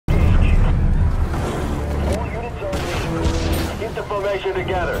information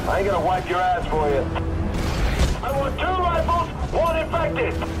together. I ain't gonna wipe your ass for you. I want 2 rifles, 1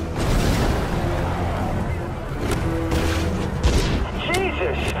 infected.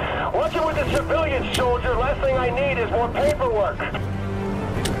 Jesus! Working with the civilian soldier, last thing I need is more paperwork.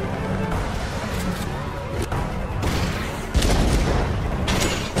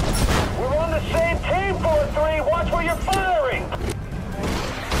 We're on the same team, 4-3. Watch where you're firing.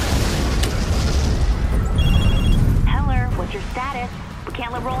 Heller, what's your status? We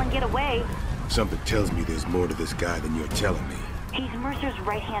can't let Roland get away. Something tells me there's more to this guy than you're telling me. He's Mercer's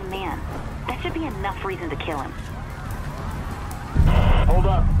right-hand man. That should be enough reason to kill him. Hold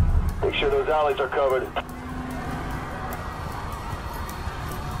up. Make sure those alleys are covered.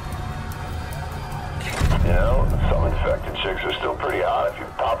 You know, some infected chicks are still pretty hot if you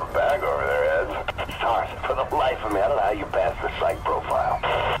pop a bag over their heads. Sorry, for the life of me, I don't know how you pass the psych profile.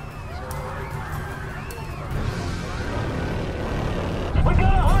 We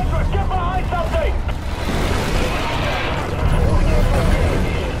got a hydrant! Get behind something!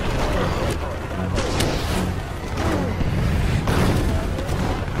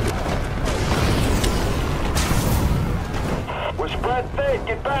 We're spread thin.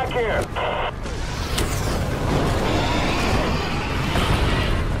 Get back here.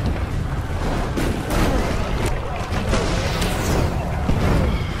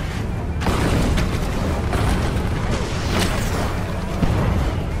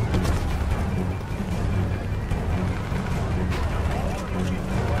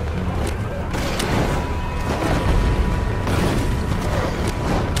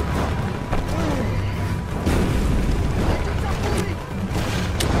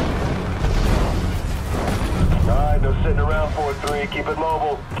 Sitting around 4-3, keep it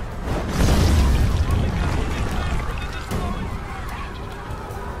mobile.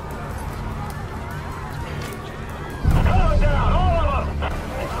 Calm down, all of them!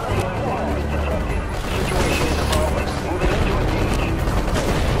 Situation is evolving. Moving into engage.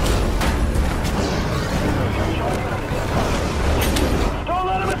 Don't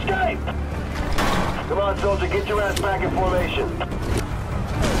let him escape! Come on, soldier, get your ass back in formation.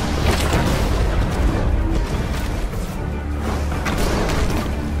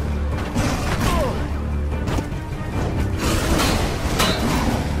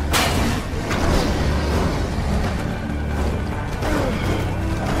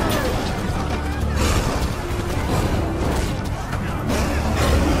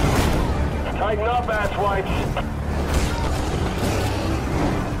 Tighten up, asswipes.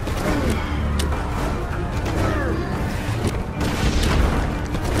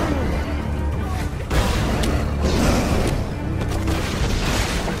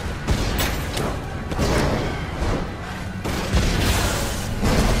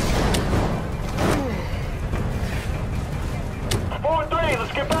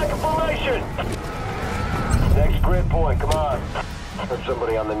 Let's get back in formation. Next grid point, come on. Heard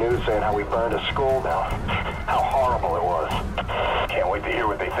somebody on the news saying how we burned a school down. How horrible it was. Can't wait to hear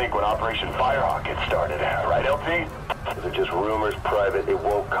what they think when Operation Firehawk gets started. Right, LT? These are just rumors, Private. It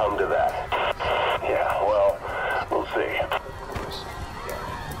won't come to that. Yeah, well, we'll see.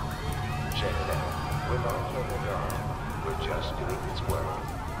 Check it out. We're not letting go. We're just doing its work.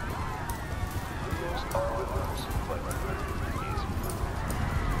 Rumors are rumors, but truth is proof.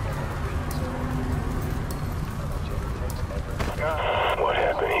 What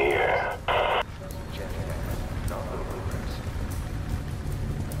happened here?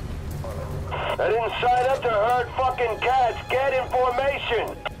 I didn't sign up to herd fucking cats. Get in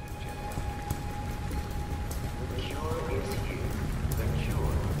formation. The cure is here. The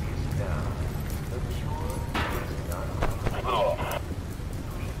cure is now. The cure is now. Oh.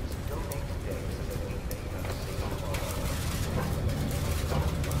 Please donate today so that we may have a single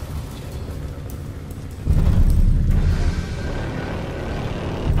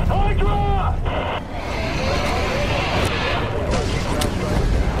Hydra!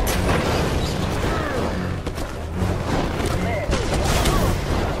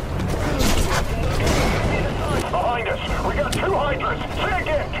 Behind us! We got 2 hydras! Say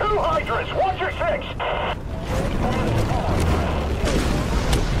again, 2 hydras! Watch your 6!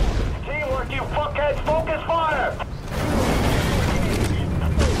 Teamwork, you fuckheads! Focus fire!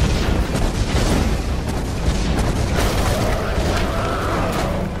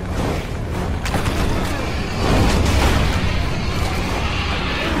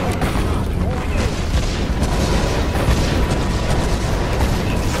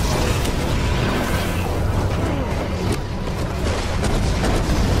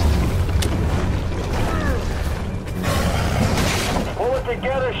 Pull it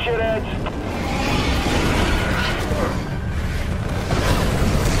together, shitheads!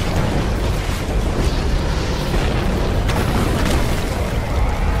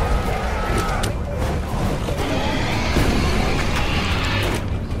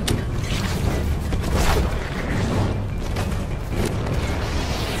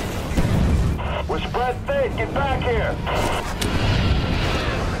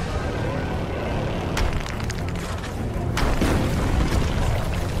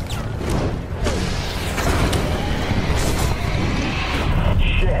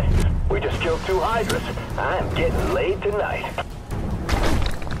 2 hydras. I'm getting laid tonight.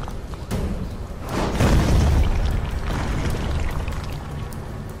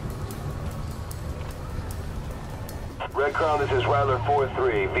 Red Crown, this is Rattler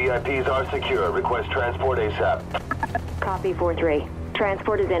 4-3. VIPs are secure. Request transport ASAP. Copy 4-3.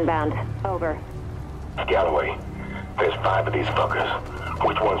 Transport is inbound. Over. Galloway, there's 5 of these fuckers.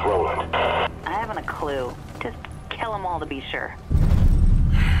 Which one's Roland? I haven't a clue. Just kill them all to be sure.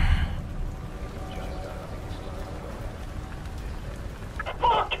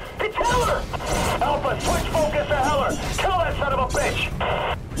 Fuck! It's Heller! Alpha, switch focus to Heller! Kill that son of a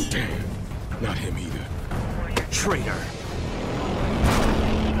bitch! Damn. Not him either. Traitor!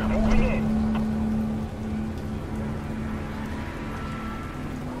 Moving in.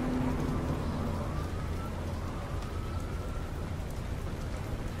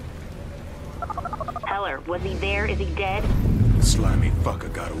 Heller, was he there? Is he dead? The slimy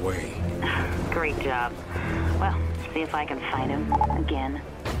fucker got away. Great job. Well, see if I can find him again.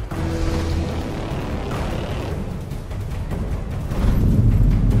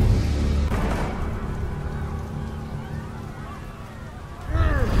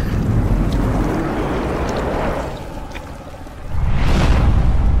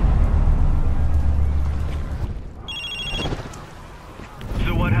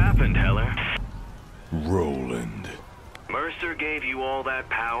 So what happened, Heller? Roland. Mercer gave you all that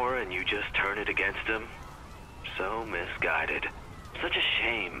power and you just turn it against him? So misguided. Such a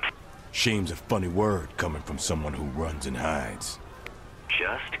shame. Shame's a funny word coming from someone who runs and hides.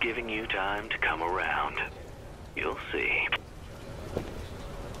 Just giving you time to come around. You'll see.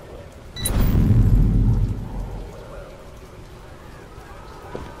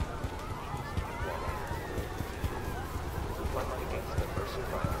 Fighting against the Mercer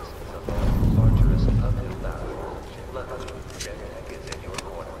riots is a long, arduous, uphill battle. Luckily, Gentek is in your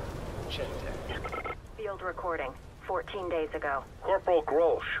corner. Gentek. Field recording. 14 days ago. Corporal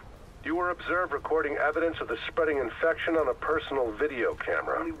Grolsch, you were observed recording evidence of the spreading infection on a personal video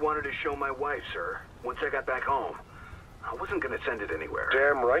camera. I only wanted to show my wife, sir, once I got back home. I wasn't gonna send it anywhere.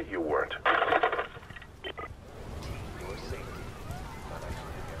 Damn right you weren't. Your safety. Not actually.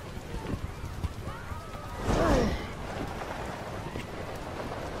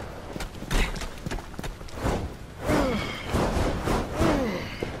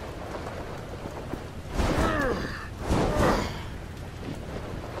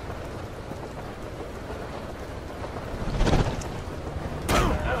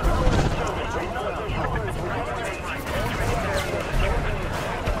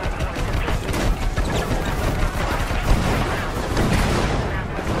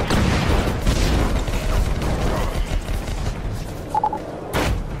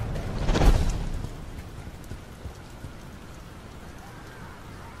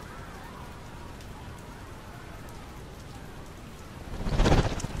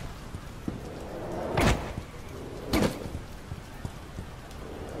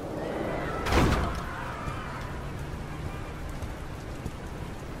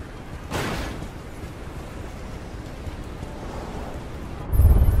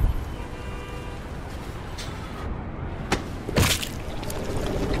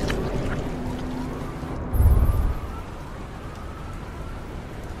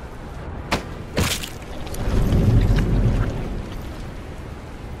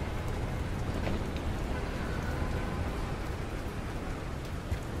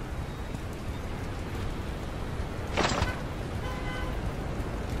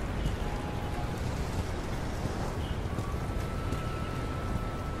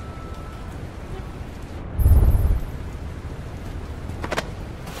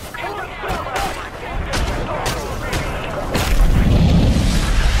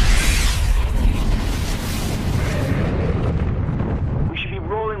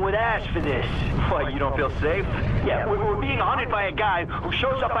 For this. What, you don't feel safe? Yeah, we're being haunted by a guy who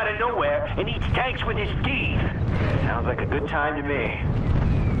shows up out of nowhere and eats tanks with his teeth. Sounds like a good time to me.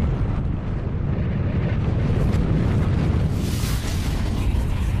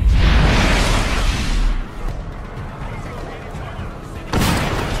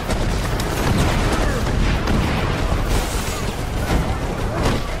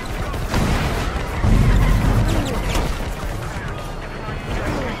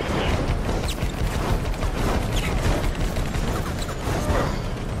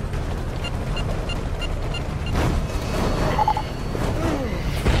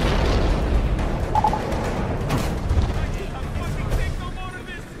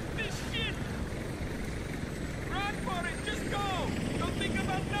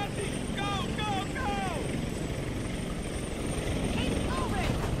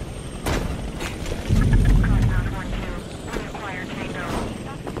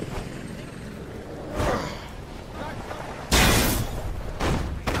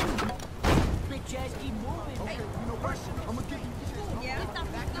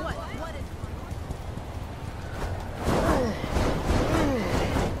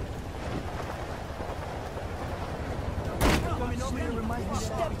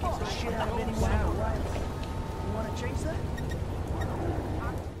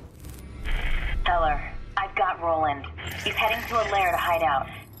 Heller, I've got Roland. He's heading to a lair to hide out.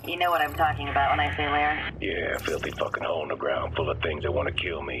 You know what I'm talking about when I say lair? Yeah, filthy fucking hole in the ground full of things that want to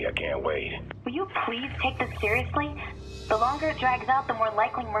kill me. I can't wait. Will you please take this seriously? The longer it drags out, the more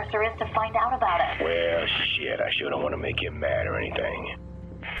likely Mercer is to find out about it. Well, shit, I sure don't want to make you mad or anything.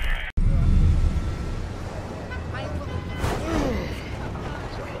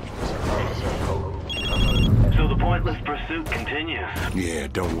 So the pointless pursuit continues. Yeah,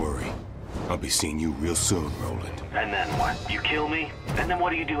 don't worry. I'll be seeing you real soon, Roland. And then what? You kill me? And then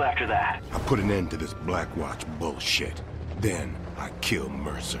what do you do after that? I put an end to this Black Watch bullshit. Then I kill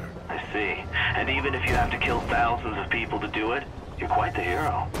Mercer. I see. And even if you have to kill thousands of people to do it, you're quite the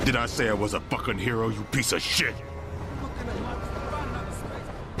hero. Did I say I was a fucking hero, you piece of shit?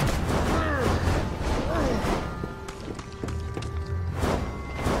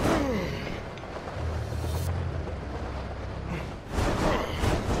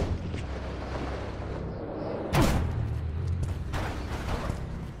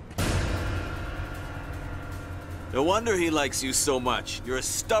 No wonder he likes you so much. You're as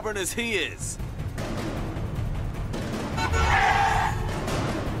stubborn as he is.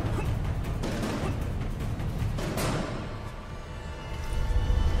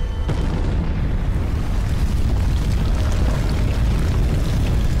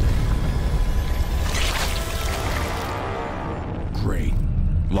 Great.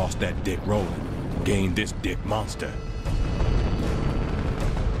 Lost that dick Roland. Gained this dick monster.